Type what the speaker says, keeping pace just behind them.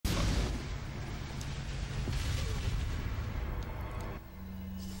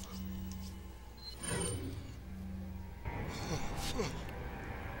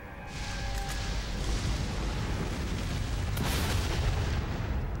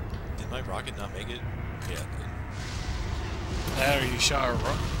rocket not make it? Yeah, it did. That or you shot a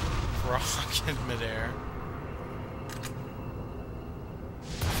rocket in midair.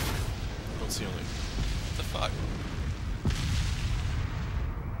 What's the only... What the fuck?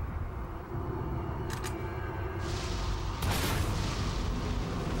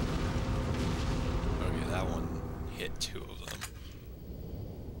 Okay, that one hit 2 of them.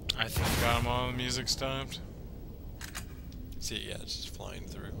 I think I got them all. The music stopped. See, yeah, it's just flying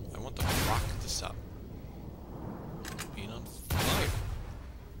through. I want the rocket to stop being on fire.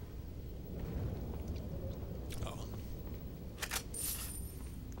 Oh.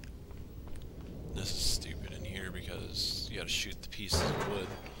 This is stupid in here because you gotta shoot the pieces of wood.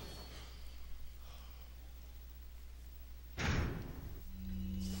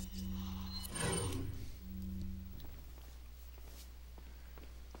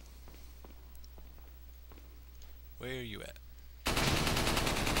 Where are you at?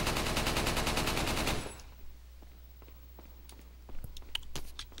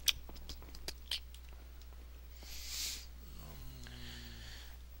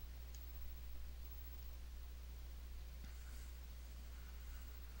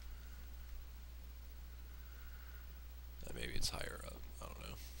 Maybe it's higher up. I don't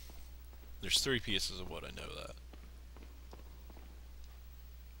know. There's 3 pieces of wood, I know that.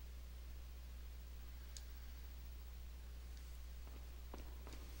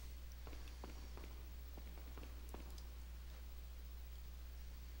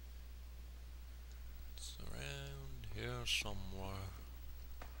 It's around here somewhere.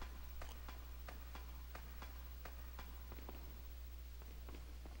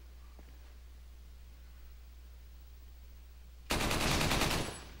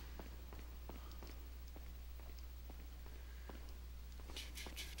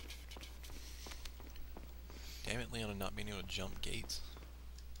 Damn it, Leon, not being able to jump gates.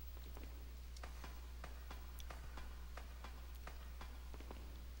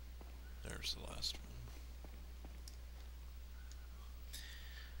 There's the last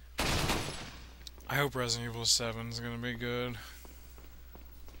one. I hope Resident Evil 7 is gonna be good.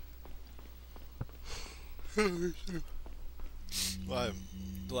 Well,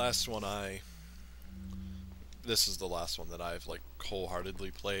 the last one this is the last one that I've like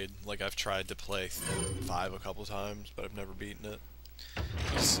wholeheartedly played. Like I've tried to play 5 a couple times, but I've never beaten it.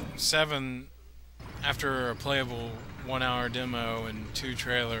 7, after a playable 1-hour demo and 2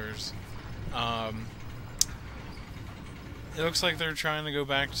 trailers, it looks like they're trying to go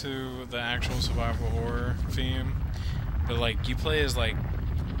back to the actual survival horror theme, but like you play as like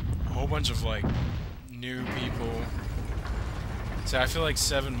a whole bunch of like new people. So I feel like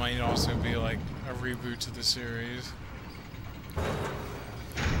 7 might also be like a reboot to the series.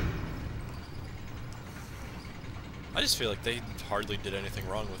 I just feel like they hardly did anything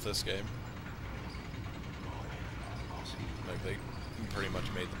wrong with this game. Like they pretty much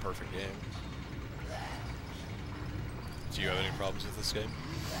made the perfect game. Do you have any problems with this game?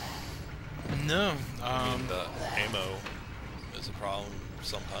 No. I mean, the ammo is a problem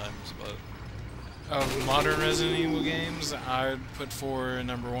sometimes, but... Of modern Resident Evil games, I'd put 4 in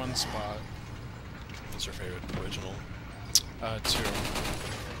 #1 spot. What's your favorite original? 2.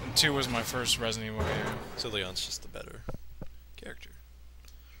 2 was my first Resident Evil game. So Leon's just the better character.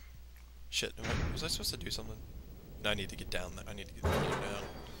 Shit, was I supposed to do something? No, I need to get down there. I need to get down.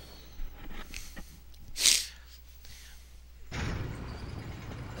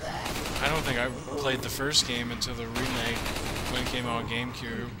 I don't think I played the first game until the remake when it came out on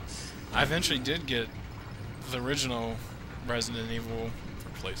GameCube. I eventually did get the original Resident Evil For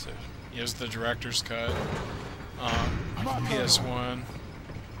PlayStation. It was the director's cut on PS1.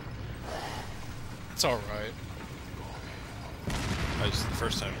 It's alright. The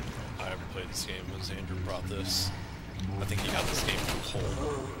first time I ever played this game was Andrew brought this. I think he got this game from Cole.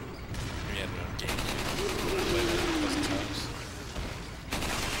 He had it on GameCube. I played it at his cousin's house.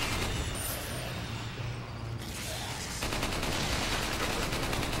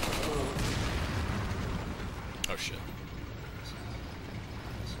 Oh shit.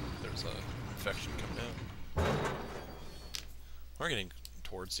 There's a infection coming out. We're getting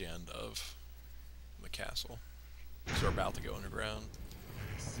towards the end of the castle. So we're about to go underground.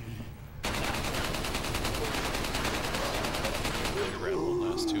 Underground one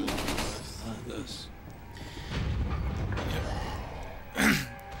last 2 of this. Yep.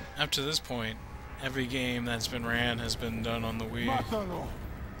 Up to this point, every game that's been ran has been done on the Wii.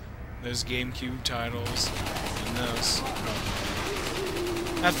 Those GameCube titles and this.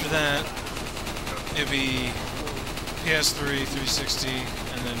 After that, it'd be PS3, 360,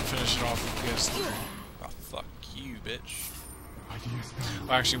 and then finish it off with PS3. Oh, fuck you, bitch.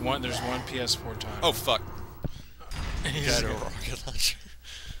 Well, actually, there's one PS4 time. Oh fuck! He's Got a good. rocket launcher.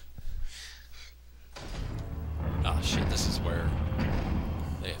 Ah shit! This is where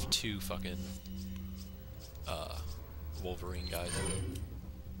they have two fucking Wolverine guys.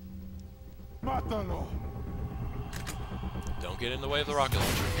 Don't get in the way of the rocket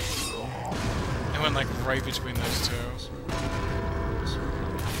launcher. It went like right between those two.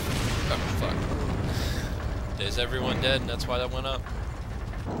 Oh fuck! Is everyone dead? And that's why that went up.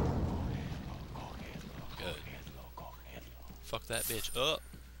 Good. Fuck that bitch up.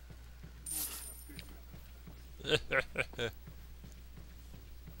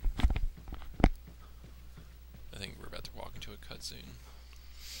 I think we're about to walk into a cutscene.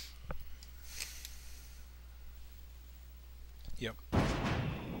 Yep.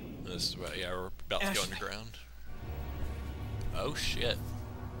 This is what, yeah, we're about to go underground. Oh shit.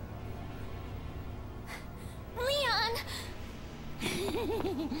 Leon!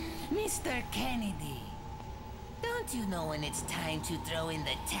 Mr. Kennedy, don't you know when it's time to throw in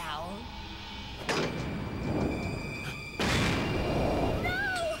the towel? No!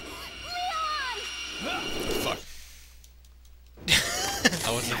 Leon! Fuck.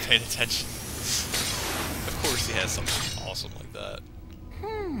 I wasn't paying attention. Of course he has something awesome like that.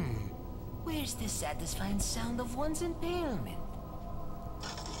 Where's the satisfying sound of one's impalement?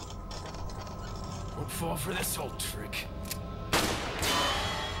 Won't fall for this old trick.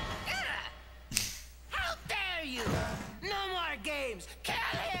 How dare you! No more games! Kill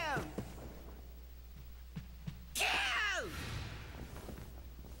him! Kill!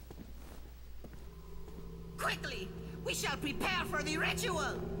 Quickly! We shall prepare for the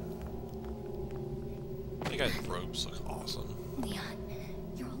ritual! That guy's robes look awesome. Leon,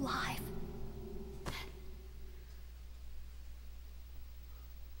 you're alive.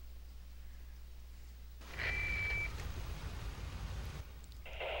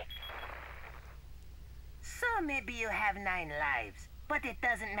 So maybe you have 9 lives, but it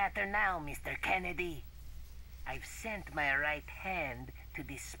doesn't matter now, Mr. Kennedy. I've sent my right hand to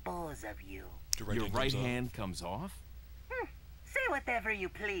dispose of you. Your right hand comes off? Say whatever you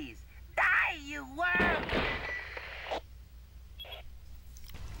please. Die, you worm!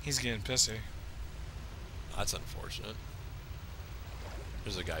 He's getting pissy. That's unfortunate.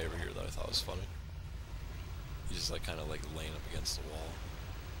 There's a guy over here that I thought was funny. He's just like kind of like laying up against the wall.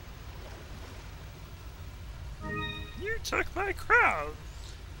 You took my crown.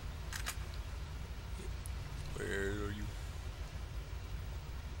 Where are you?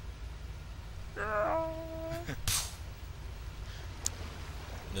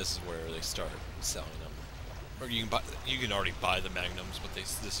 And this is where they start selling them, or you can already buy the magnums, but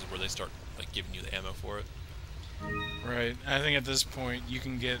this is where they start like giving you the ammo for it. Right. I think at this point you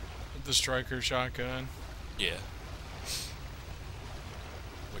can get the striker shotgun. Yeah.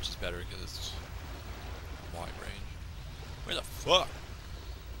 Which is better because it's wide range. Where the fuck?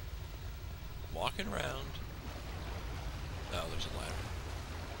 Walking around. Oh, there's a ladder.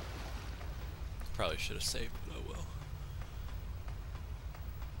 Probably should have saved, but oh well.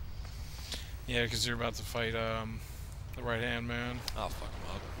 Yeah, because you're about to fight the right hand man. I'll fuck him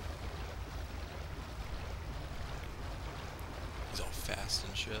up. He's all fast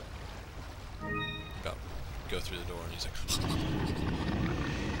and shit. About to go through the door and he's like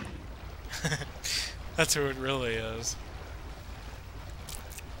That's who it really is.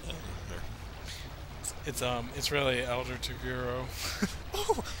 there. It's really Elder Toguro.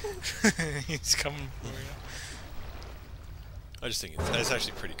 He's coming for you. I just think it's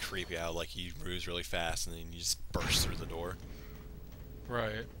actually pretty creepy how like he moves really fast and then you just burst through the door.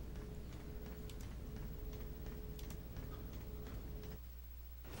 Right.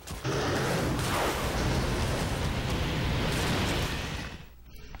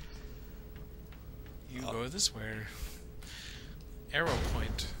 You go this way. Arrow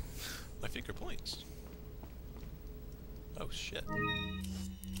point. My finger points. Oh shit. I'm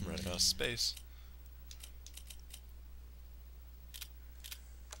running out of space.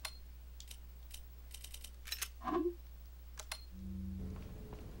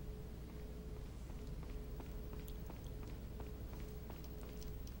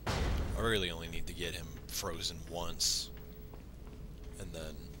 I really only need to get him frozen once. And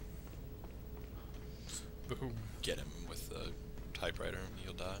then Boom. get him with the typewriter and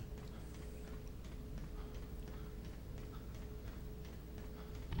he'll die.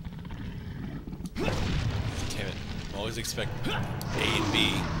 Damn it. I always expect A and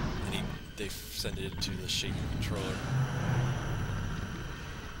B, and they send it to the shaky controller.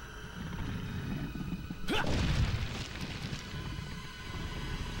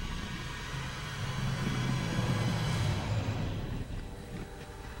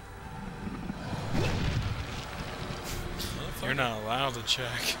 We're not allowed to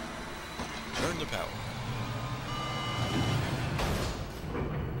check. Turn the power.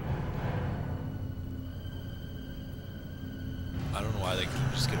 I don't know why they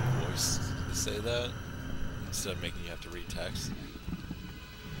couldn't just get a voice to say that instead of making you have to read text.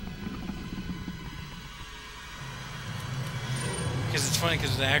 Because it's funny,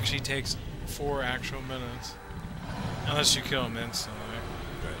 because it actually takes 4 actual minutes. Unless you kill him instantly.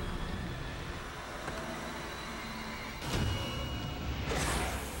 Right.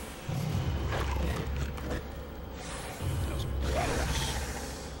 That was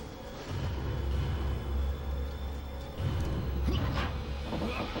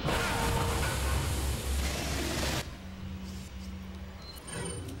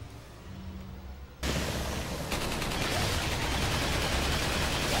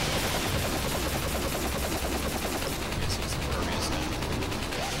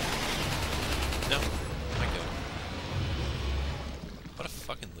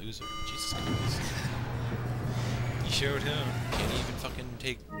loser. Jesus Christ. You showed him. Can't even fucking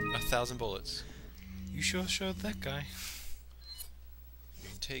take 1,000 bullets. You sure showed that guy. You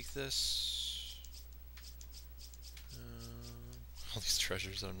can take this. All these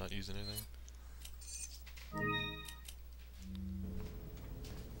treasures that I'm not using anything.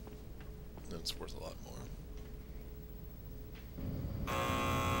 That's worth a lot more.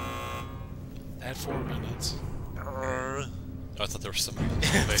 At 4 minutes. Oh, I thought there was somebody in the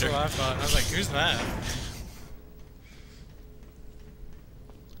That's elevator. what I thought. I was like, who's that?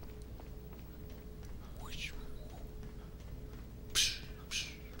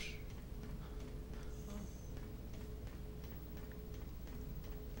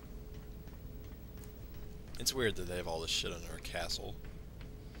 It's weird that they have all this shit under a castle.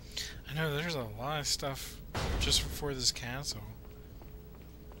 I know, there's a lot of stuff just before this castle.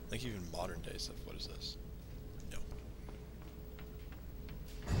 Like even modern day stuff. What is this? No.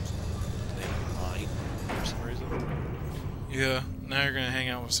 They have a mine for some reason. Yeah, now you're gonna hang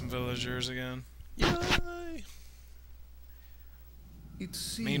out with some villagers again. Yay! It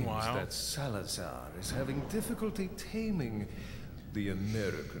seems Meanwhile- that Salazar is having difficulty taming the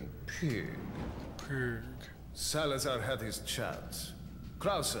American pig. Purg. Salazar had his chance.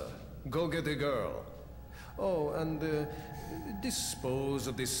 Krauser, go get the girl. Oh, and dispose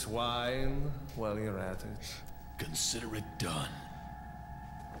of the swine while you're at it. Consider it done.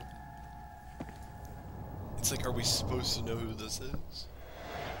 It's like, are we supposed to know who this is?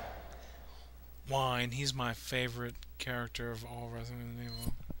 Wine, he's my favorite character of all Resident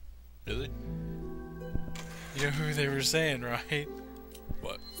Evil. Really? You know who they were saying, right?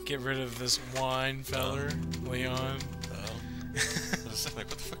 What? Get rid of this wine feller, Leon. I was like,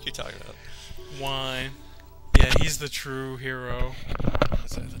 what the fuck are you talking about? Wine. Yeah, he's the true hero. I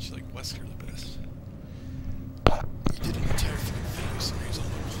thought you liked Wesker the best. You did an entire fucking video series on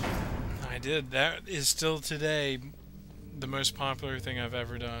him. I did. That is still today the most popular thing I've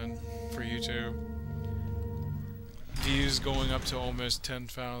ever done for YouTube. Views going up to almost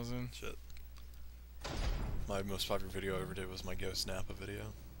 10,000. Shit. My most popular video I ever did was my Ghost Napa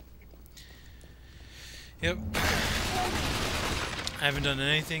video. Yep. I haven't done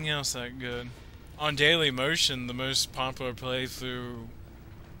anything else that good. On Daily Motion, the most popular playthrough,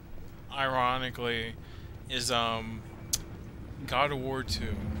 ironically, is God of War 2.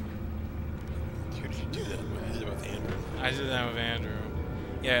 Who did you do that with? You did it with Andrew? I did that with Andrew.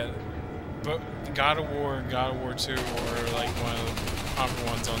 Yeah, but God of War and God of War 2 were like one of the popular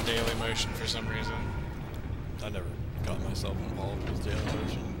ones on Daily Motion for some reason. I never got myself involved with Daily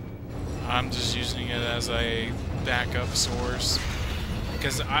Motion. I'm just using it as a backup source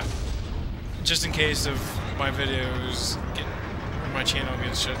because just in case of my videos or my channel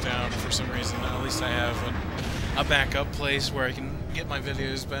gets shut down for some reason, at least I have a backup place where I can get my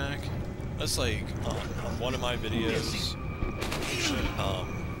videos back. That's like, on one of my videos,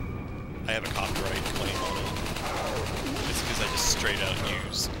 I have a copyright claim on it. It's because I just straight out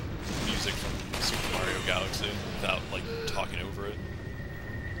use music from Super Mario Galaxy without, like, talking over it.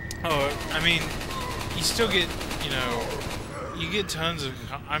 Oh, I mean, you still get, you get tons of,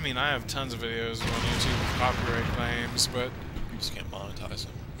 I have tons of videos on YouTube with copyright claims, but... You just can't monetize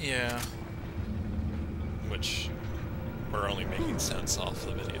them. Yeah. Which, we're only making sense off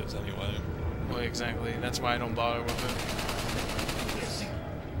the videos anyway. Well, exactly. That's why I don't bother with it.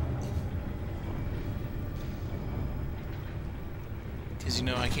 Because,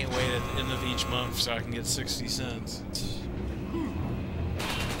 I can't wait at the end of each month so I can get 60 cents.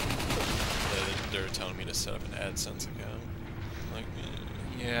 They're telling me to set up an AdSense account. Like,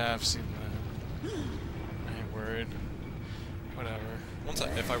 Yeah, I've seen that. I ain't worried. Whatever.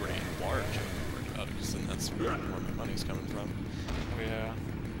 if I were to get large, about it, because then that's where my money's coming from. Oh, yeah.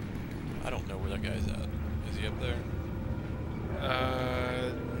 I don't know where that guy's at. Is he up there?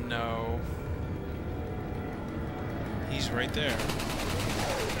 No. He's right there.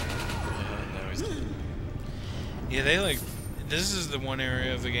 No, he's not. Yeah, they like... This is the one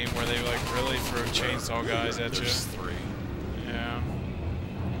area of the game where they like really throw chainsaw guys at you. There's 3. Yeah.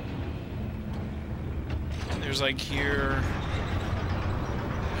 There's like here...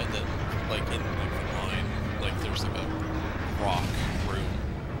 And then, like, in like, the line, like, there's like a rock room.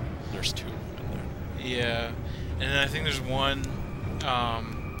 There's 2 in there. Yeah. And then I think there's one...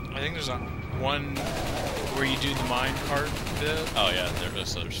 I think there's one where you do the mine cart bit. Oh yeah,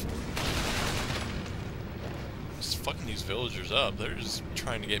 there's 4. Just fucking these villagers up. They're just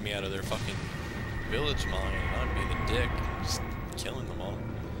trying to get me out of their fucking village mine, and I'm being a dick, just killing them all.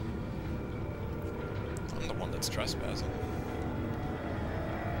 I'm the one that's trespassing.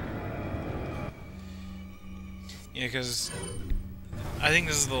 Yeah, because I think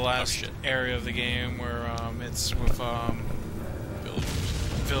this is the last area of the game where it's with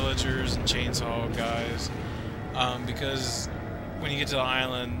villagers and chainsaw guys. Because when you get to the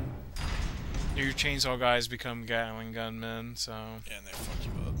island, your chainsaw guys become Gatling gunmen, so... Yeah, and they fuck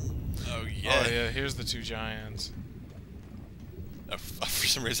you up. Oh, yeah. Oh, yeah, here's the 2 giants. For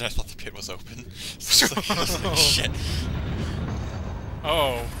some reason, I thought the pit was open. So I was like, shit.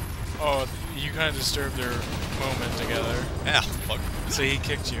 Oh, you kind of disturbed their moment together. Yeah, fuck. So he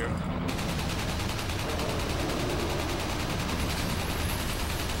kicked you.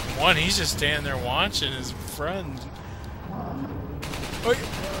 One, he's just standing there watching his friend. Oh,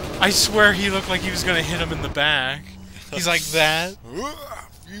 I swear he looked like he was gonna hit him in the back. He's like that.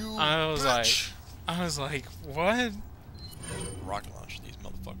 I was like, what? Rocket launch these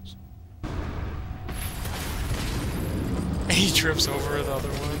motherfuckers. And he trips over the other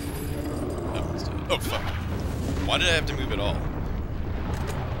one. That one's dead. Oh fuck! Why did I have to move at all?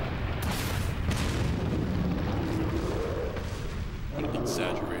 What an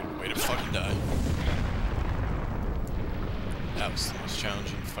exaggerated way to fucking die. That was the most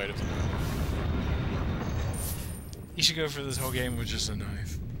challenging fight of them all. You should go for this whole game with just a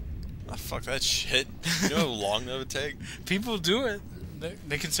knife. Ah, fuck that shit. You know how long that would take? People do it.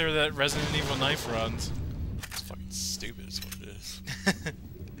 They consider that Resident Evil knife runs. It's fucking stupid is what it is.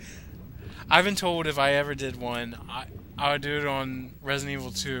 I've been told if I ever did one, I would do it on Resident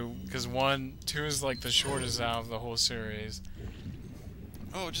Evil 2, because 2 is like the shortest out of the whole series.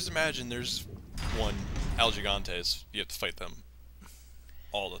 Oh, just imagine there's one Algigantes, you have to fight them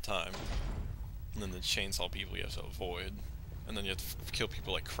all the time. And then the chainsaw people you have to avoid. And then you have to kill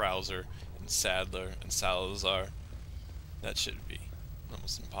people like Krauser and Sadler and Salazar. That should be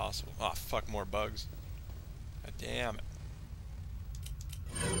almost impossible. Ah, fuck, more bugs. God damn it.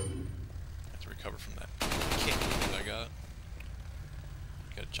 I have to recover from that kick that I got.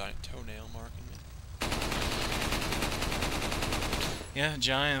 Got a giant toenail marking me. Yeah,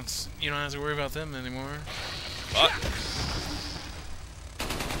 giants. You don't have to worry about them anymore. What?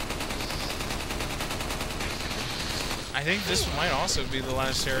 I think this might also be the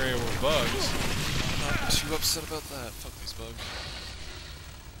last area with bugs. I'm not too upset about that. Fuck these bugs.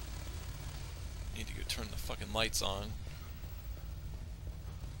 Need to go turn the fucking lights on.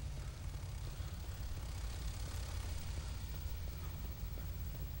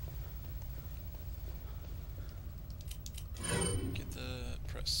 Get the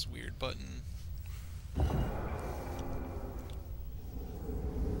press weird button.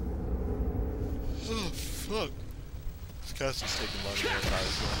 Oh fuck. This castle's taking longer than I thought it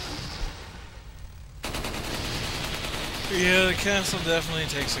was going. Yeah, the castle definitely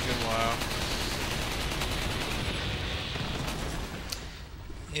takes a good while.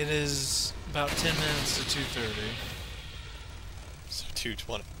 It is about 10 minutes to 2:30. So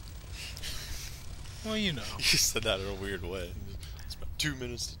 2:20. Well, you know. You said that in a weird way. It's about 2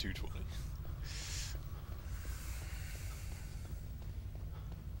 minutes to 2:20.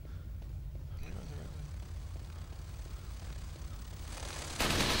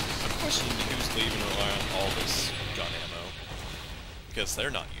 I'm questioning who's leaving around all this gun ammo. Because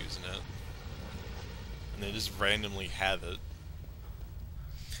they're not using it. And they just randomly have it.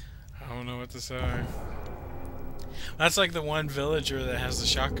 I don't know what to say. That's like the one villager that has the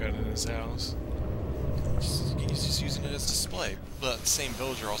shotgun in his house. He's just using it as display. But the same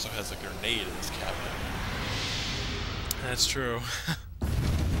villager also has a grenade in his cabinet. That's true.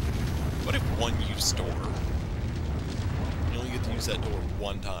 What if one use door? You only get to use that door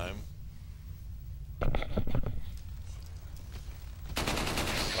one time.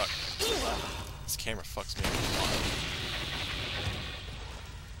 Fuck. This camera fucks me up a lot.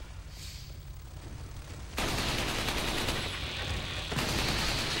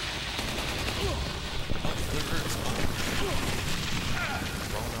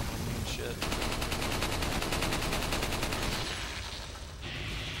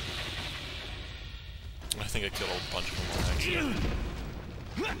 think I killed a bunch of them on accident.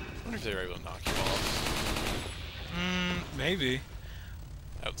 I wonder if they were able to knock you off. Maybe.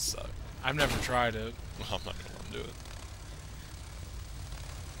 That would suck. I've never tried it. Well, I'm not gonna let them do it.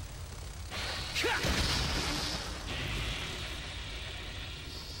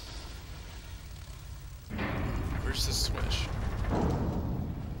 Where's the switch?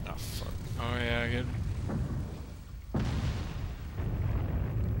 Oh, fuck. Oh yeah, good.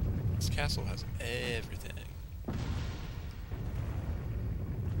 This castle has everything.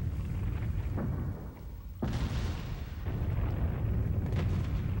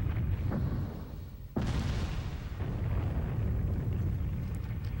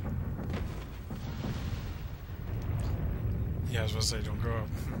 Yeah, I was about to say, don't go up.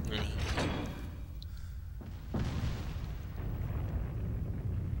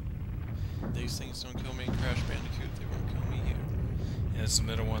 These things don't kill me in Crash Bandicoot, they won't kill me here. Yeah, it's the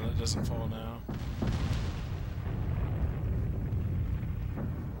middle one that doesn't fall now.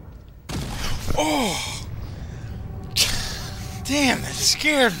 Oh! Damn, that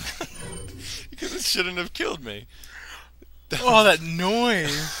scared me. Because it shouldn't have killed me. Oh, that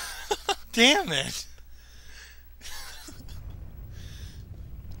noise. Damn it.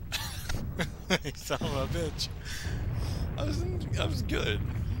 You son of a bitch. I was good.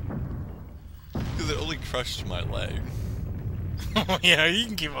 Because it only crushed my leg. Oh yeah, you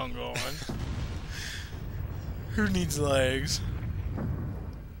can keep on going. Who needs legs?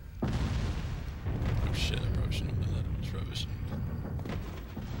 Oh shit, I probably shouldn't have done that. Rubbish.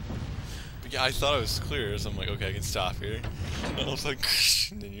 But yeah, I thought it was clear, so I'm like, okay, I can stop here. And I was like,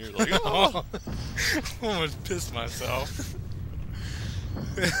 and then you're like, oh! I almost pissed myself.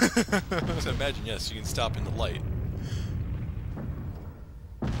 So imagine, yes, you can stop in the light.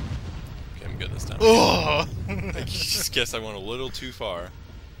 Okay, I'm good this time. Oh! I just guess I went a little too far.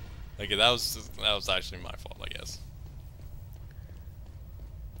 Like that was actually my fault, I guess.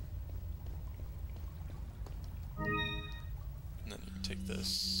 And then you take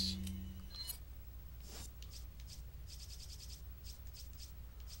this.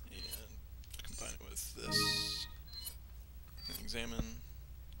 And combine it with this. And examine.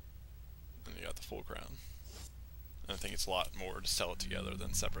 And you got the full crown. And I think it's a lot more to sell it together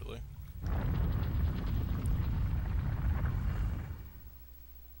than separately.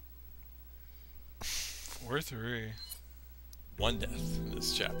 Or 3. One death in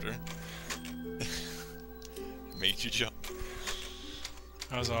this chapter. Made you jump.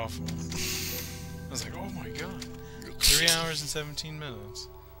 That was awful. I was like, oh my god. 3 hours and 17 minutes.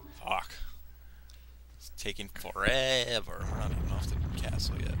 Fuck. It's taking forever. We're not even off the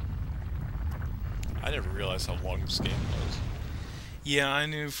castle yet. I never realized how long this game was. Yeah, I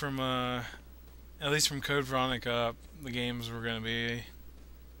knew from, at least from Code Veronica up, the games were going to be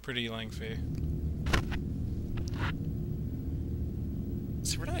pretty lengthy.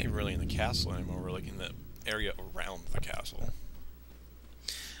 See, we're not even really in the castle anymore. We're like in the area around the castle.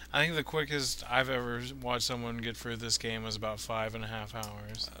 I think the quickest I've ever watched someone get through this game was about 5.5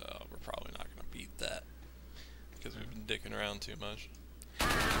 hours. We're probably not going to beat that. Because we've been dicking around too much.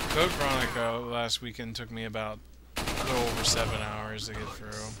 Code Veronica last weekend took me about a little over 7 hours to get through.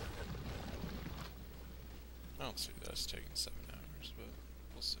 I don't see that's taking 7 hours, but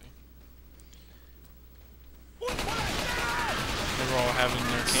we'll see. They were all having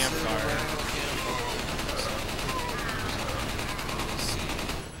their campfire.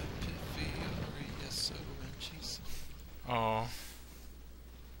 Oh.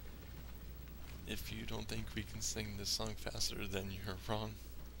 If you don't think we can sing this song faster, then you're wrong.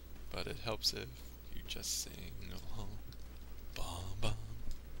 But it helps if you just sing along. Bum, bum.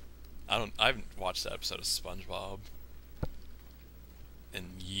 I haven't watched that episode of SpongeBob in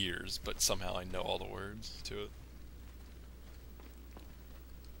years, but somehow I know all the words to it.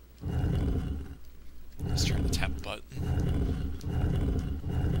 Let's try to tap a button.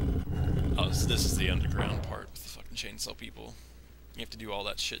 Oh, so this is the underground part with the fucking chainsaw people. You have to do all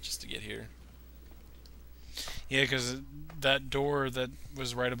that shit just to get here. Yeah, because that door that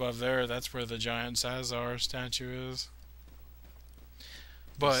was right above there, that's where the giant Sazar statue is.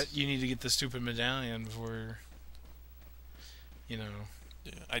 But you need to get the stupid medallion before, you know.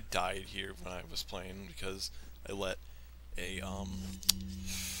 Yeah, I died here when I was playing because I let a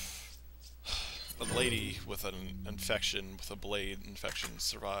lady with an infection, with a blade infection,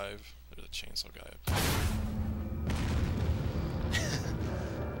 survive. There's a chainsaw guy up there.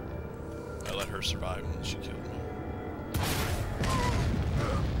 I let her survive and she killed me.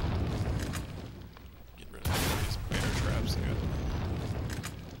 Get rid of all these bear traps they got.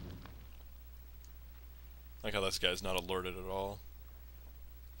 Like how this guy's not alerted at all.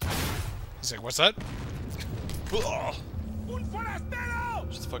 He's like, what's that? Ugh.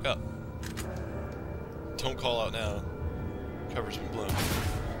 Shut the fuck up. Don't call out now. Cover's been blown.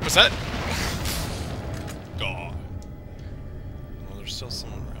 What's that? God. Well, there's still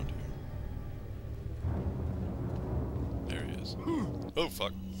someone around here. There he is. Oh,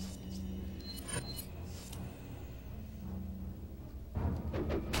 fuck.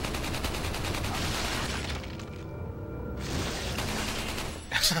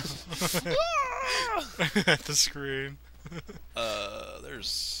 At the screen. There's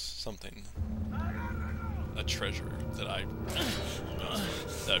something. A treasure that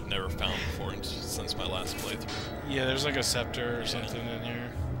that I've never found before since my last playthrough. Yeah, there's like a scepter or something in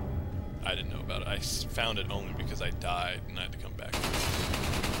here. I didn't know about it. I found it only because I died and I had to come back.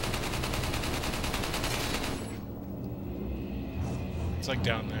 It's like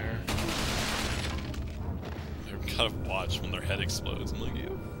down there. I gotta watch when their head explodes. I'm like,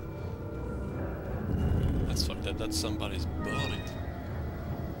 ew. That's fucked up. That's somebody's body.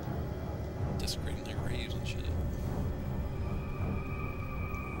 Desecrating their graves and shit.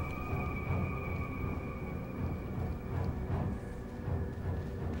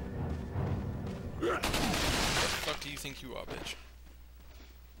 What the fuck do you think you are, bitch?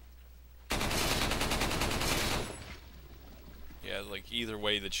 Yeah, like either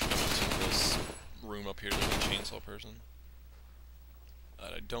way that you come into this room up here, there's a chainsaw person.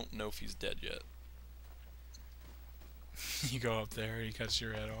 I don't know if he's dead yet. You go up there, he cuts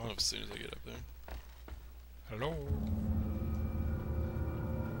your head off. As soon as I get up there. Hello.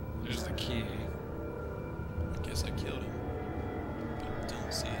 There's the key. I guess I killed him. But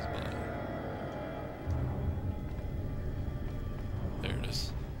don't see his body. There it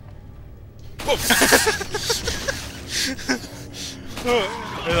is. Whoa!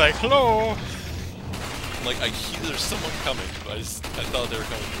 They're like, hello. Like, I hear there's someone coming, but I thought they were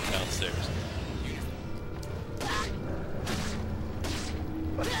coming from downstairs.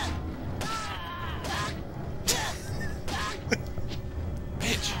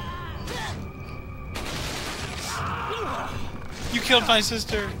 Bitch! You killed my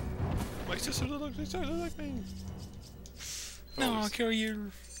sister. My sister looks exactly like me. No, I'll kill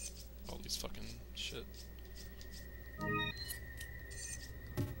you. All these fucking shit.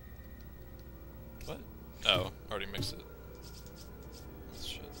 What? Oh, already mixed it. With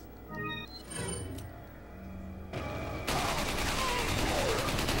shit.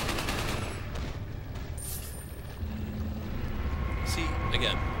 See,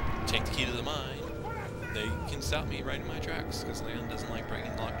 again, take the key to the mine. They can stop me right in my tracks, because Leon doesn't like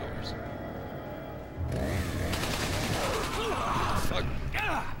breaking locked doors. Fuck.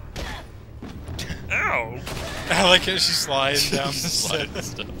 Ow! I like how she's sliding down the Slide the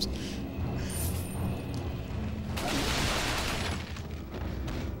steps. steps.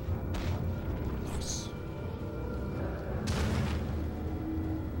 Nice.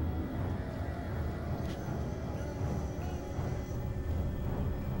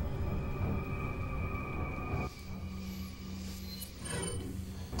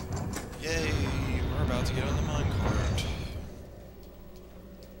 Yay! We're about to get on the minecart.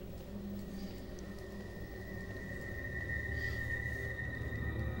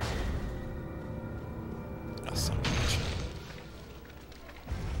 Son of a bitch.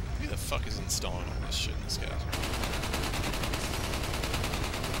 Who the fuck is installing all this shit in this castle?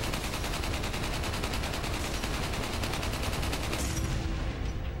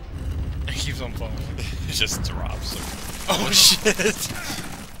 It keeps on falling. It just drops. Oh shit!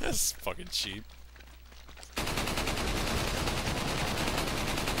 That's fucking cheap.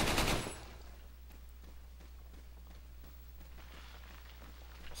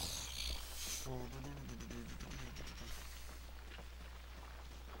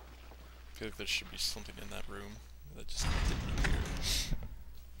 I feel like there should be something in that room that just didn't appear.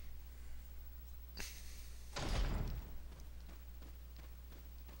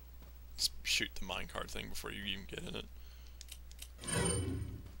 Just shoot the minecart thing before you even get in it.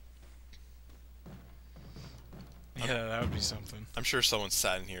 Yeah, that would be something. I'm sure someone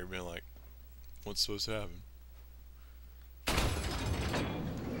sat in here being like, what's supposed to happen?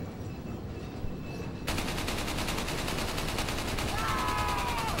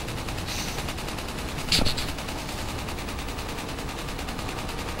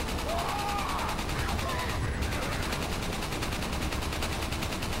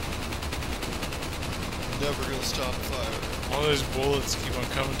 Never gonna stop the fire. All those bullets keep on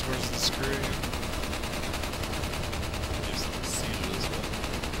coming towards the screen. Gives them seizures as well.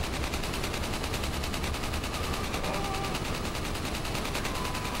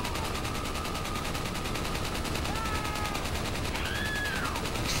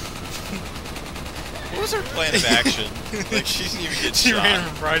 was her plan of action? Like, she didn't even get She shot. ran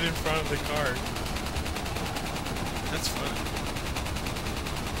right in front of the cart. That's funny.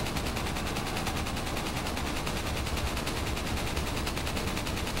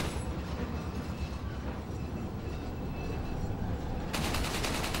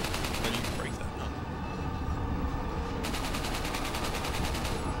 How do you break that? Huh?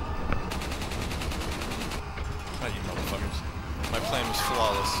 Ah, you motherfuckers. My plan was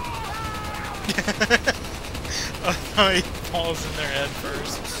flawless. Oh, he falls in their head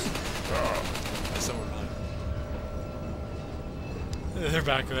first. There's someone behind. They're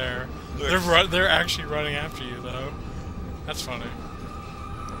back there. They're actually running after you though. That's funny.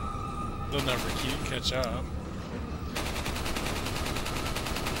 They'll never catch up.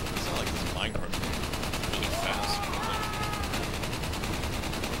 It's not like this minecart really fast.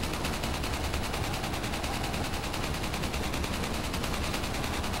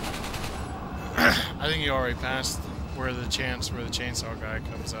 I think you already passed where the chainsaw guy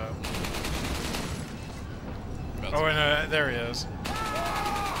comes up. Oh, and there he is.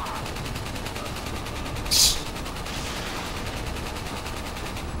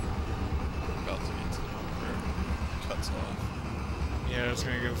 About to get to where it cuts off. Yeah, it's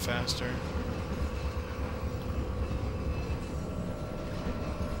gonna go faster.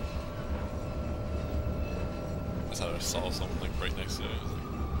 I thought I saw someone like right next to it. I was like,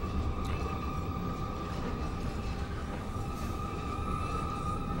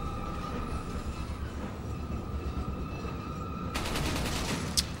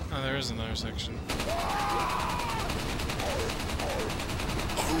 Oh, there is another section.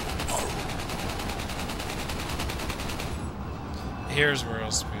 Here's where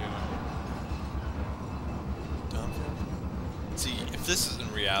I'll speed up. dumb. See, if this is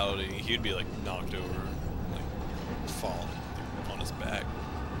in reality, he'd be like knocked over, like falling on his back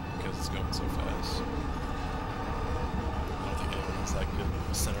because it's going so fast. I don't think anyone's that good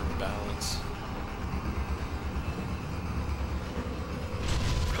with center of balance.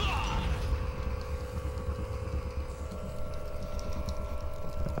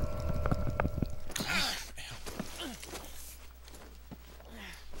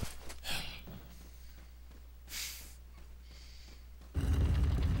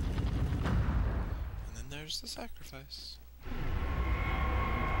 There's the sacrifice.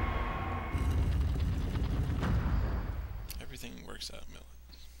 Everything works out, Millie.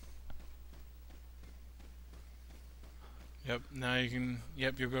 Yep, now you can,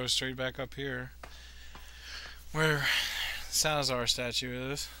 yep, you'll go straight back up here. Where Salazar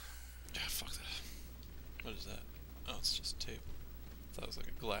statue is. Yeah, fuck that. What is that? Oh, it's just tape. I thought it was like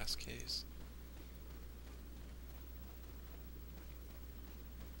a glass case.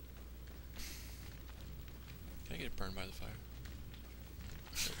 Can I get burned by the fire?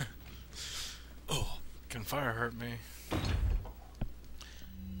 Oh. Can fire hurt me?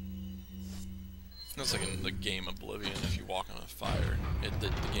 It's like in the game Oblivion, if you walk on a fire, the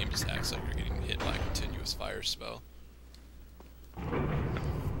game just acts like you're getting hit by a continuous fire spell.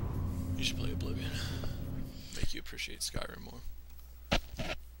 You should play Oblivion. Make you appreciate Skyrim more.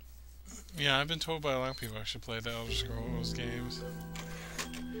 Yeah, I've been told by a lot of people I should play the Elder Scrolls games.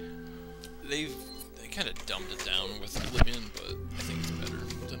 They kind of dumbed it down with Oblivion, but I think it's better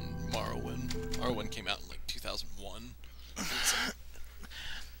than Morrowind. Morrowind came out in like 2001.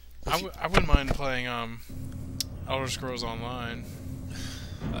 I wouldn't mind playing Elder Scrolls Online.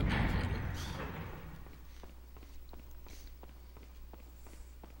 I'd be excited.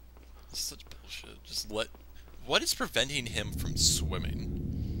 It's such bullshit. Just let. What is preventing him from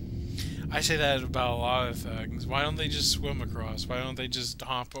swimming? I say that about a lot of things. Why don't they just swim across? Why don't they just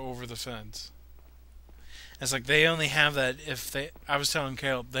hop over the fence? It's like they only have that if they... I was telling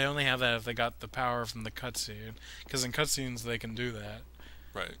Caleb, they only have that if they got the power from the cutscene. Because in cutscenes they can do that.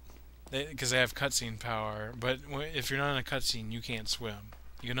 Right. Because they have cutscene power. But if you're not in a cutscene, you can't swim.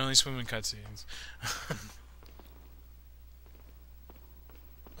 You can only swim in cutscenes. I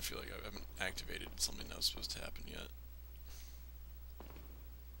feel like I haven't activated something that was supposed to happen yet.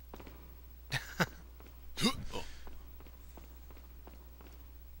 Oh.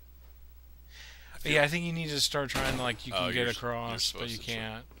 Yeah, I think you need to start trying to, like, you can get you're across, but you supposed to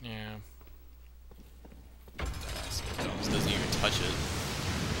can't. Yeah. Doesn't even touch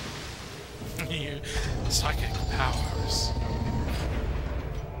it. Psychic powers.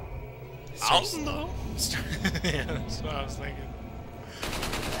 I don't know. Yeah, that's what I was thinking.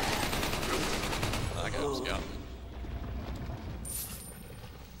 That guy almost got me.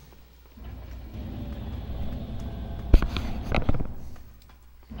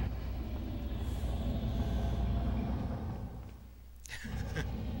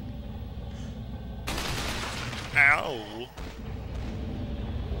 Ow!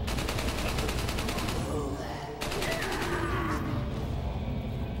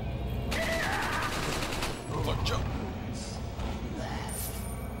 Fuck, jump.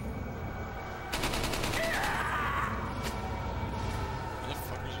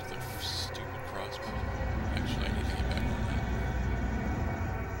 Motherfuckers with their stupid crossbow. Actually, I need to get back on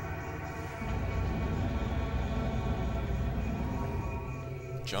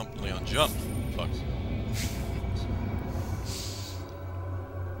that. Jump, Leon, jump! Fuck.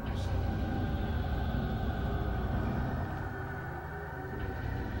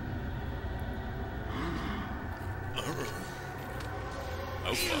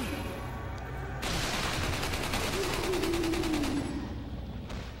 Oh fuck.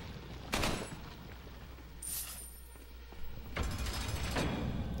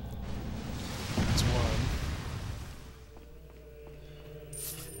 That's one.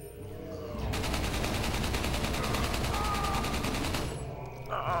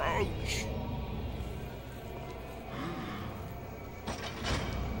 Ouch!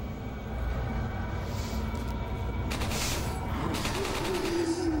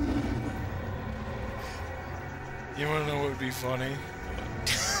 You wanna know what would be funny?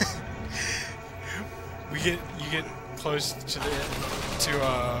 You get close to the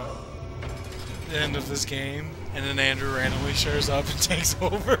end of this game, and then Andrew randomly shows up and takes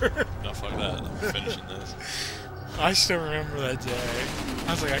over. No, fuck that. I'm finishing this. I still remember that day.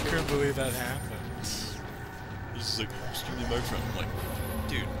 I was like, I couldn't believe that happened. He's just like, just give me the microphone. I'm like,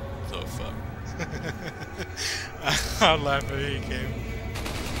 dude, the fuck? I'd laugh if he came.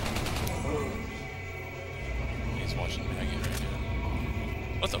 He's watching Maggie right now.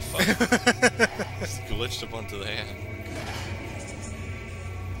 What the fuck? Just glitched up onto the hand.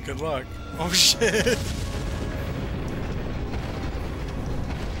 Good luck. Oh shit.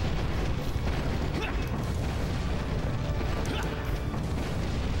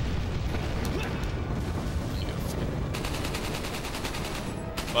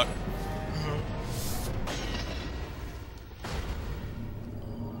 Fuck.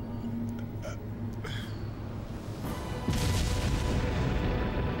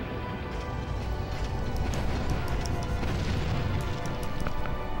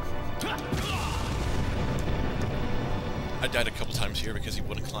 I died a couple times here because he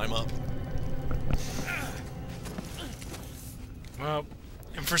wouldn't climb up. Well,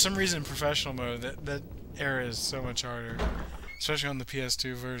 and for some reason, in professional mode, that area is so much harder, especially on the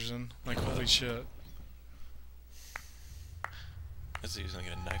PS2 version. Like, holy shit! This is using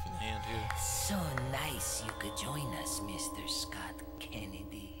a knife in the hand here. So nice you could join us, Mr. Scott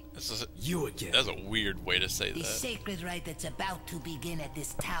Kennedy. You again. That's a weird way to say The that. sacred rite that's about to begin at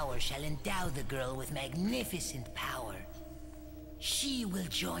this tower shall endow the girl with magnificent power. She will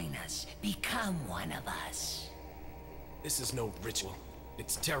join us, become one of us. This is no ritual.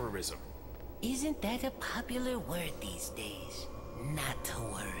 It's terrorism. Isn't that a popular word these days? Not to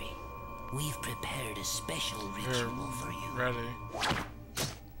worry. We've prepared a special ritual for you. Ready?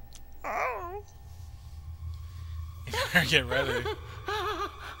 Oh! You better get ready.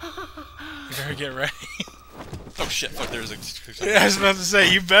 You better get ready. Oh shit, fuck, there's a... Yeah, I was about to say,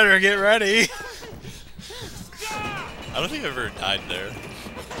 you better get ready. I don't think I've ever died there.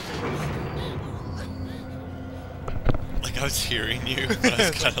 Like, I was hearing you, but I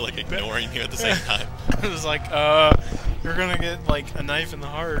was kind of like ignoring you at the same time. It was like, you're gonna get like a knife in the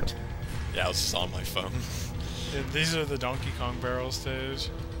heart. Yeah, I was just on my phone. Yeah, these are the Donkey Kong barrel stage.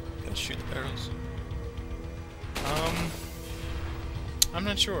 Can I shoot the barrels? I'm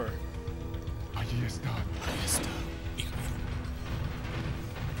not sure. Ahí está.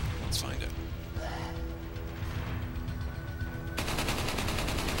 Let's find it.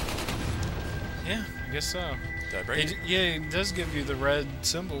 Yeah, I guess so. Did I break it? Yeah, it does give you the red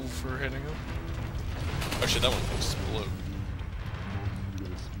symbol for hitting them. Oh shit, that one explode.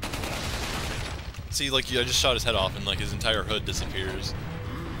 See, like, I just shot his head off and, like, his entire hood disappears.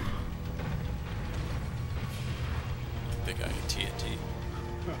 Big guy, TNT.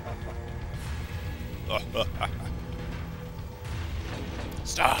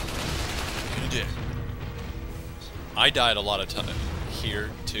 Stop! You did. I died a lot of time here,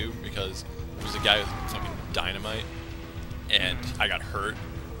 too, because there was a guy with fucking dynamite, and I got hurt,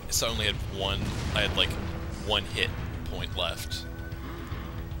 so I only had like, one hit point left.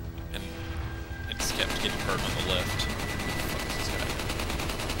 And I just kept getting hurt on the lift. Fuck is this guy?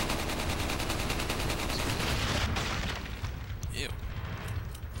 Ew.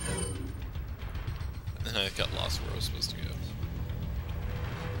 And then I got lost where I was supposed to go.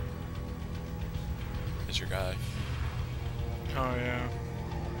 There's your guy. Oh yeah.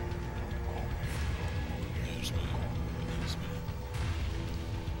 Yeah, just move.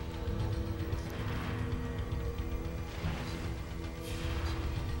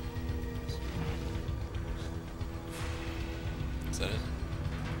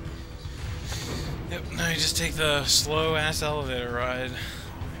 Yep, now you just take the slow-ass elevator ride.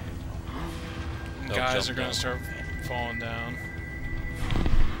 And Don't guys jump are gonna down. start falling down.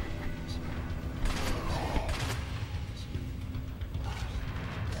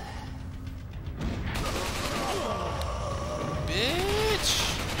 Bitch!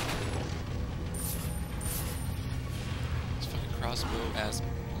 This fucking crossbow ass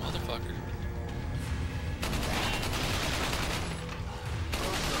motherfucker.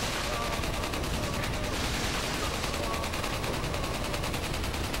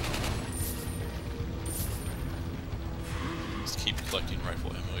 Just keep collecting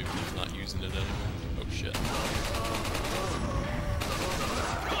rifle ammo even if not using it anymore. Oh shit.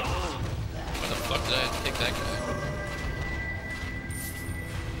 Why the fuck did I have to take that guy?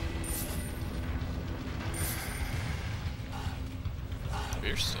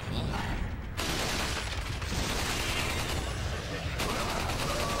 You're still alive.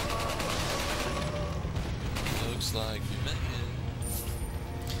 Looks like we met him.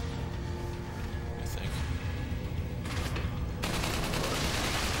 I think.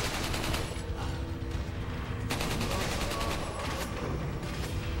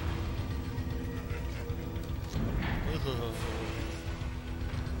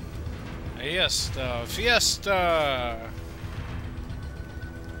 Fiesta! Fiesta!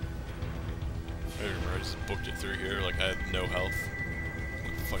 I remember I just booked it through here, like I had no health.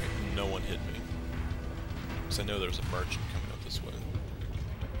 Like, fucking no one hit me. Because I know there's a merchant coming up this way.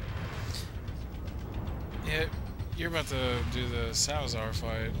 Yeah, you're about to do the Salazar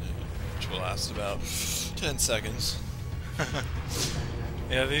fight. Which will last about 10 seconds.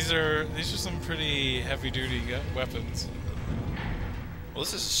 Yeah, these are some pretty heavy-duty weapons. Well,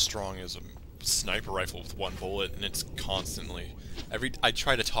 this is as strong as a sniper rifle with one bullet, and it's constantly... I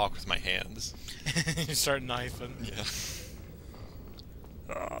try to talk with my hands. You start knifing.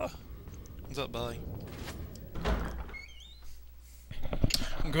 Yeah. What's up, buddy?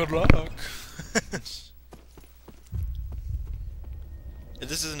 Good luck.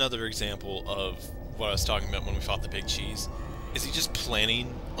 This is another example of what I was talking about when we fought the big cheese. Is he just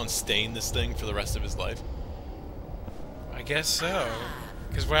planning on staying this thing for the rest of his life? I guess so.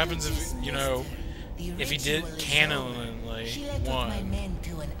 Because what happens if, you know, if he did canonically won? Men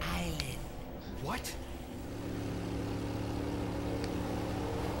to an island. What?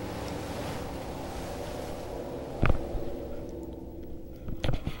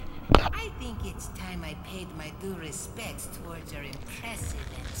 I think it's time I paid my due respects towards your impressive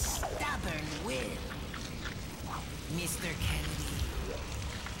and stubborn will. Mr. Kennedy,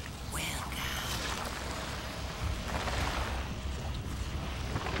 welcome.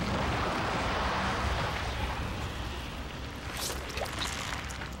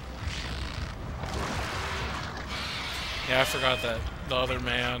 Yeah, I forgot that the other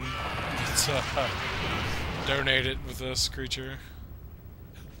man gets donated with this creature.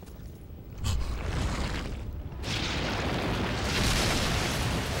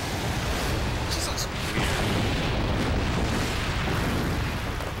 This sounds weird.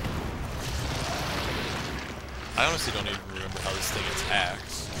 I honestly don't even remember how this thing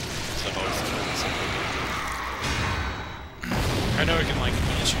attacks. So I've always done something. I know it can like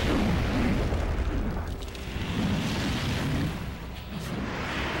eat you.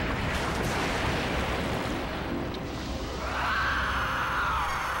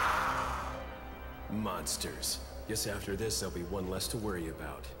 Monsters. Guess after this, there'll be one less to worry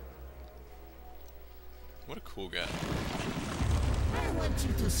about. What a cool guy. I want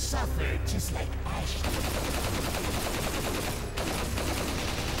you to suffer just like Ashley.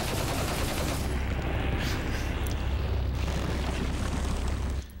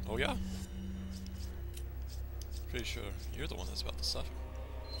 Oh yeah? Pretty sure you're the one that's about to suffer.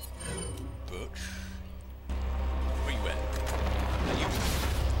 Butch. Where you at? Are you...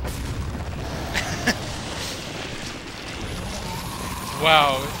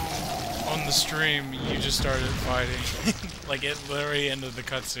 Wow, on the stream you just started fighting. Like it literally ended the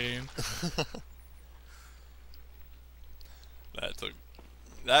cutscene.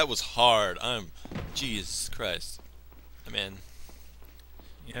 That was hard. Jesus Christ. I mean,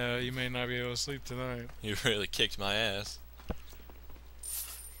 Yeah, you may not be able to sleep tonight. you really kicked my ass.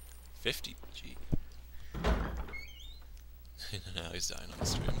 50. Gee. Now he's dying on the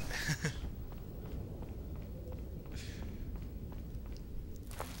stream.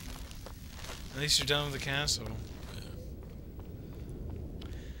 At least you're done with the castle. Yeah.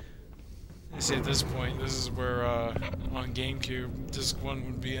 You see, at this point, this is where, on GameCube, Disc 1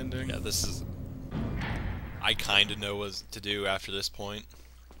 would be ending. Yeah, this is... I kind of know what to do after this point.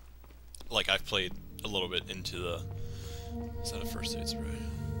 Like, I've played a little bit into the... Is that a first aid spray?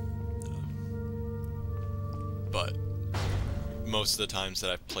 No. but most of the times that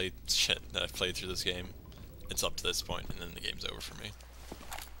I've played through this game, it's up to this point, and then the game's over for me.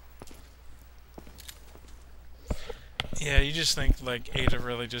 Yeah, you just think like Ada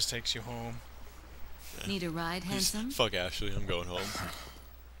really just takes you home. Yeah. Need a ride, handsome? Fuck Ashley, I'm going home.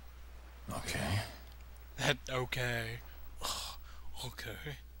 Okay. That okay.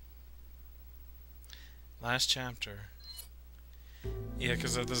 Okay. Last chapter. Yeah,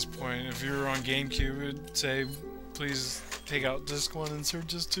 because at this point, if you were on GameCube, it'd say, please take out disc 1, insert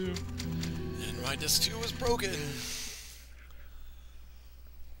disc 2. And my disc 2 was broken.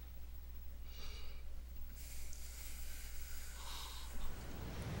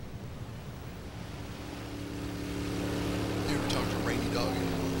 You ever talk to Rainy Dog?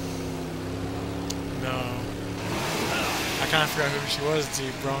 No. I kind of forgot who she was until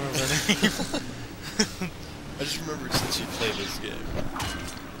you brought up her name. I just remembered since she played this game.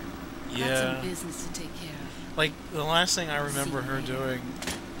 Got Yeah. some business to take care of. Like, the last thing I remember her doing,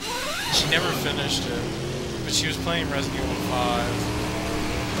 she never finished it, but she was playing Resident Evil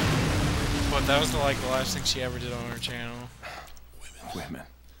 5. But that was the last thing she ever did on her channel. Women.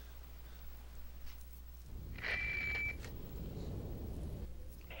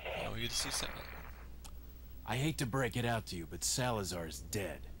 Now we get to see Salazar. I hate to break it out to you, but Salazar's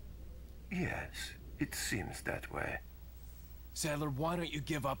dead. Yes, it seems that way. Sadler, why don't you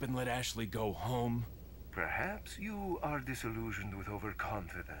give up and let Ashley go home? Perhaps you are disillusioned with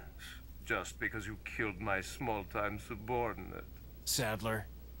overconfidence, just because you killed my small-time subordinate. Sadler,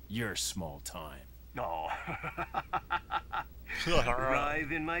 you're small time. Oh.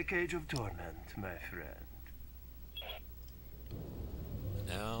 Arrive in my cage of torment, my friend.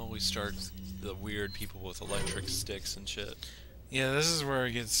 Now we start the weird people with electric sticks and shit. Yeah, this is where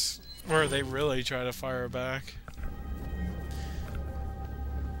it gets... where they really try to fire back.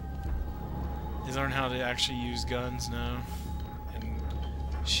 They learn how to actually use guns now. And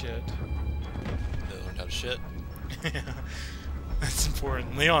shit. They learned how to shit. That's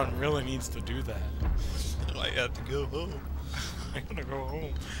important. Leon really needs to do that. I have to go home. I gotta go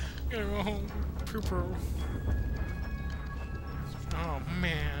home. I gotta go home. Poo-poo. Oh,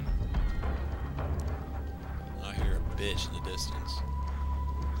 man. I hear a bitch in the distance.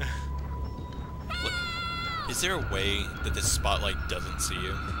 Look, is there a way that this spotlight doesn't see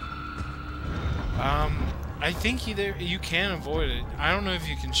you? I think you can avoid it. I don't know if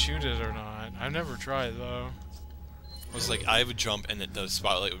you can shoot it or not. I've never tried, though. It was like I would jump and the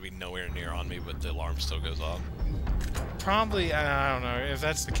spotlight would be nowhere near on me, but the alarm still goes off. Probably, I don't know. If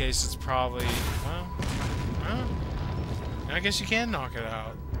that's the case, it's probably... well, I guess you can knock it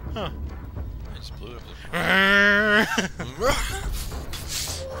out. Huh. I just blew it. I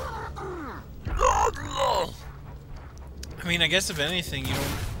mean, I guess if anything, you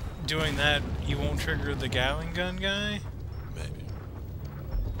don't... doing that, you won't trigger the Gatling gun guy? Maybe.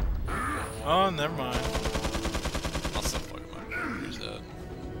 Oh, never mind. I'll stop fucking my Where's that?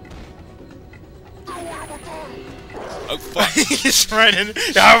 Oh, fuck! He's right in.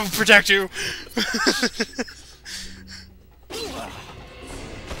 I will protect you!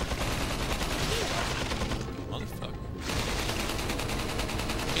 Motherfucker.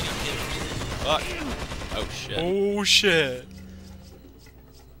 Can you hit me? Fuck! Oh, shit. Oh, shit.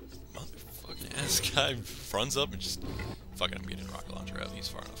 Motherfucking ass guy runs up and just... Fucking, I'm getting a rocket launcher out. He's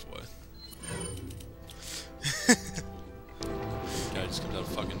far enough away. Guy just comes out of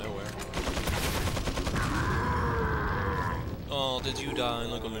fucking nowhere. Oh, did you die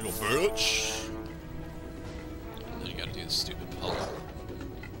like a little bitch? And then you gotta do this stupid puzzle.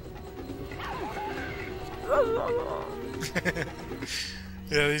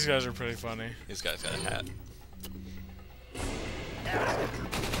 Yeah, these guys are pretty funny. This guy's got a hat.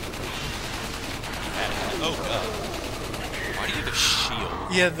 Oh god. Why do you have a shield?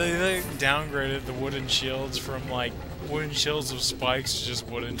 Yeah, they downgraded the wooden shields from, like, wooden shields with spikes to just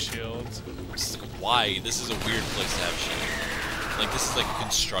wooden shields. It's like, why? This is a weird place to have shield. Like, this is like a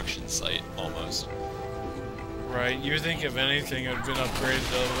construction site, almost. Right, you would think if anything it would have been upgraded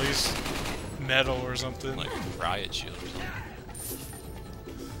to at least metal or something. Like riot shield or something.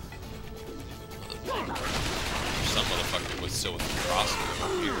 Some motherfucker was still with the crossbow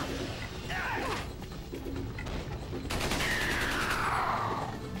up here.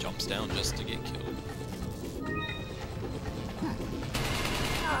 Jumps down just to get killed.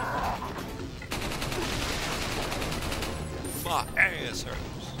 My ass hurts.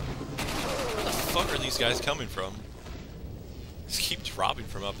 Where the fuck are these guys coming from? Just keep dropping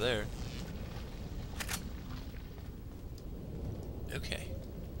from up there. Okay.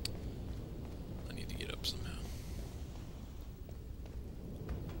 I need to get up somehow.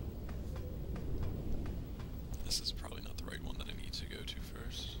 this is probably not the right one that I need to go to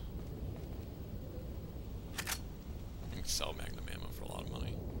first. I can sell Magnum ammo for a lot of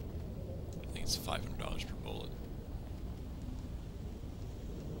money. I think it's $500 per bullet.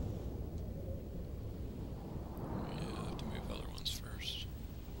 Yeah, I have to move other ones first.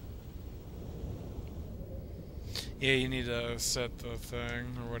 Yeah, you need to set the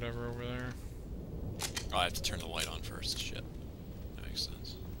thing or whatever over there. Oh, I have to turn the light on first. Shit. That makes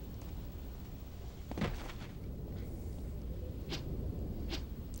sense. I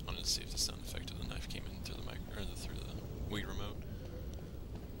wanted to see if the sound effect of the knife came in through the mic or through the Wii remote.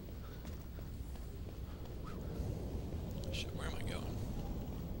 Shit, where am I going?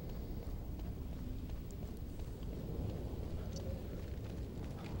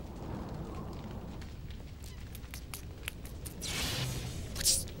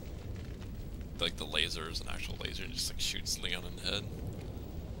 Like the laser is an actual laser and just like shoots Leon in the head.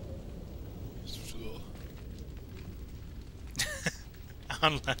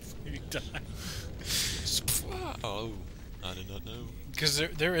 Unless you die. Oh, I did not know. Because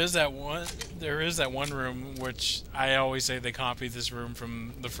there is that one room which I always say they copied this room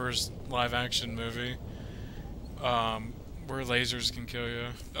from the first live action movie, where lasers can kill you.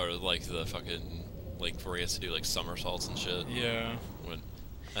 Or like the fucking like where he has to do like somersaults and shit. Yeah. When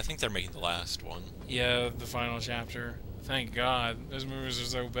I think they're making the last one. Yeah, the final chapter. Thank God, those movies are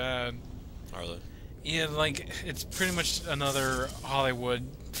so bad. Are they? Yeah, like it's pretty much another Hollywood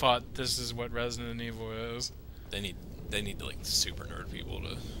thought this is what Resident Evil is. They need like super nerd people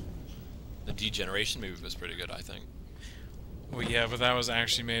to. The Degeneration movie was pretty good, I think. Well, yeah, but that was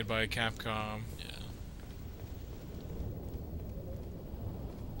actually made by Capcom. Yeah.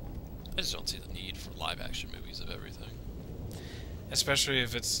 I just don't see the need for live action movies of everything. Especially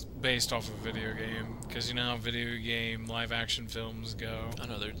if it's based off a video game, because you know how video game live action films go. I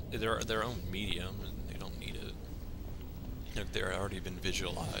know they're their own medium and they don't need it. Like they're already been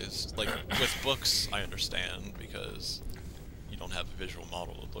visualized. Like with books, I understand because you don't have a visual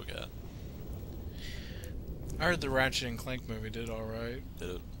model to look at. I heard the Ratchet and Clank movie did alright.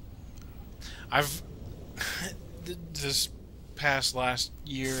 Did it? I've this past last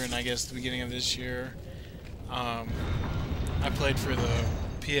year and I guess the beginning of this year, I played for the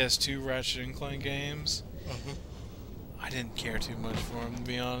PS2 Ratchet and Clank games. I didn't care too much for them, to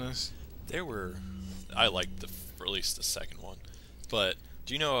be honest. They were. I liked at least the second one, but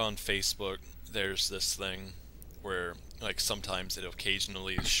do you know on Facebook there's this thing where like sometimes it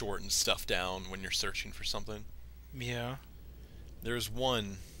occasionally shortens stuff down when you're searching for something? Yeah. There's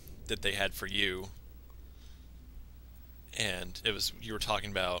one that they had for you, and it was you were talking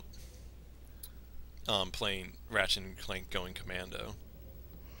about playing Ratchet and Clank Going Commando.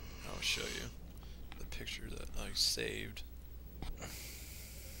 I'll show you the picture that I saved.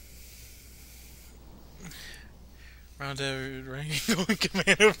 Round every rank Going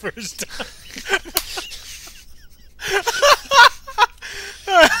Commando first time.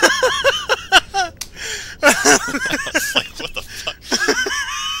 I was like, what the fuck?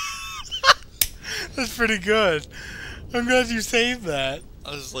 That's pretty good. I'm glad you saved that.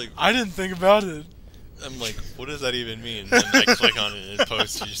 I was like, I didn't think about it. I'm like, what does that even mean? And I click on it and it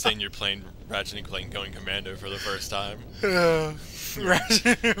posts you saying you're playing Ratchet and Clank Going Commando for the first time.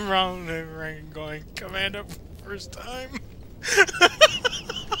 Ratchet round every rank Going Commando first time.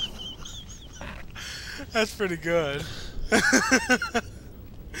 That's pretty good.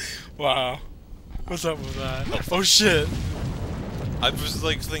 Wow. What's up with that? Oh shit. I was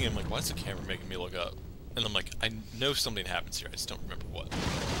like thinking, I'm like, why is the camera making me look up? And I'm like, I know something happens here, I just don't remember what.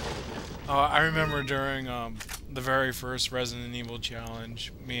 I remember during the very first Resident Evil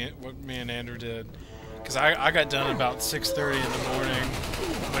challenge, what me and Andrew did, because I got done about 6:30 in the morning,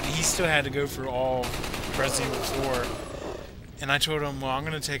 but he still had to go through all Resident Evil 4, and I told him, well, I'm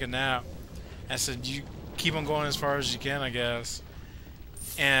gonna take a nap. I said, you keep on going as far as you can, I guess,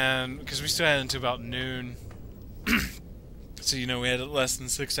 and because we still had until about noon, so you know we had less than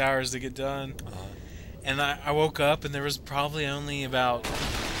 6 hours to get done, and I woke up and there was probably only about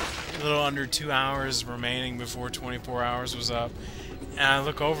a little under 2 hours remaining before 24 hours was up, and I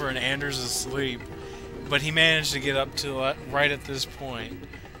look over and Anders is asleep, but he managed to get up to right at this point.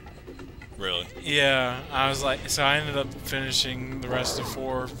 Really? Yeah, I was like, so I ended up finishing the rest of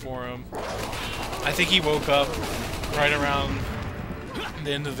 4 for him. I think he woke up right around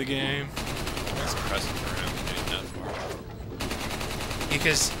the end of the game. That's impressive for him getting that far.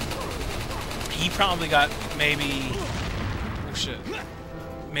 Because he probably got maybe, oh shit,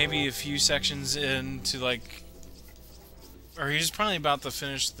 maybe a few sections into like, or he was probably about to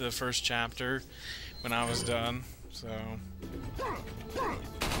finish the first chapter when I was done, so.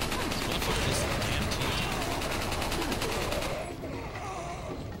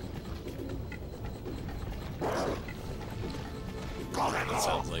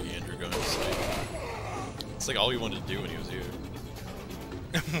 It's like all he wanted to do when he was here.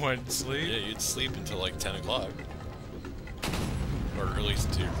 What, sleep? Yeah, you'd sleep until like 10 o'clock. Or at least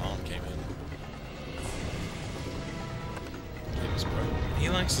until your mom came in. He was pro. He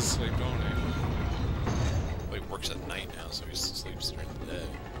likes to sleep, don't he? Well, he works at night now, so he sleeps during the day.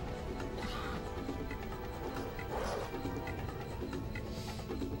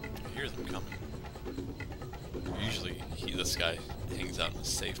 I hear them coming. Usually, this guy hangs out in a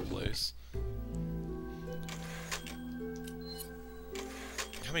safe place.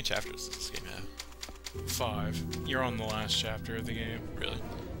 How many chapters does this game have? 5. You're on the last chapter of the game. Really?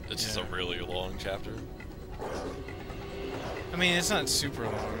 It's just a Yeah. really long chapter. I mean, it's not super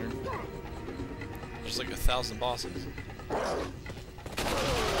long. There's like 1,000 bosses.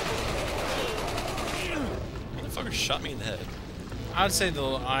 Motherfucker shot me in the head. I'd say the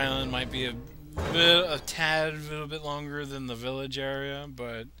island might be a little bit longer than the village area,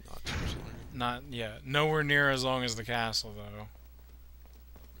 but Not too much longer. not yet. Nowhere near as long as the castle, though.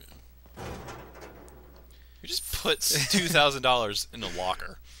 You just put $2,000 in a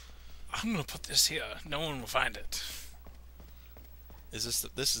locker. I'm gonna put this here. No one will find it. Is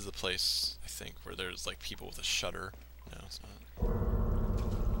this is the place, I think, where there's like people with a shutter? No, it's not.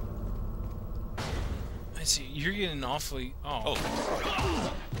 I see. You're getting awfully. Oh,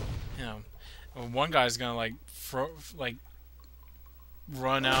 You know, one guy's gonna like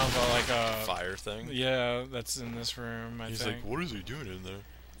run out of like a fire thing. Yeah, that's in this room. I He's think. like, what is he doing in there?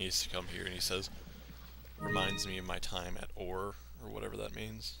 He used to come here and he says, reminds me of my time at RE4, or whatever that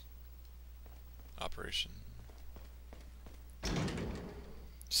means. Operation.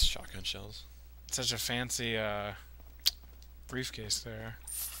 Just shotgun shells. Such a fancy briefcase there.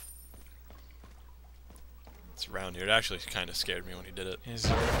 It's around here. It actually kind of scared me when he did it. Is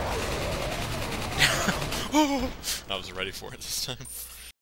there? I was ready for it this time.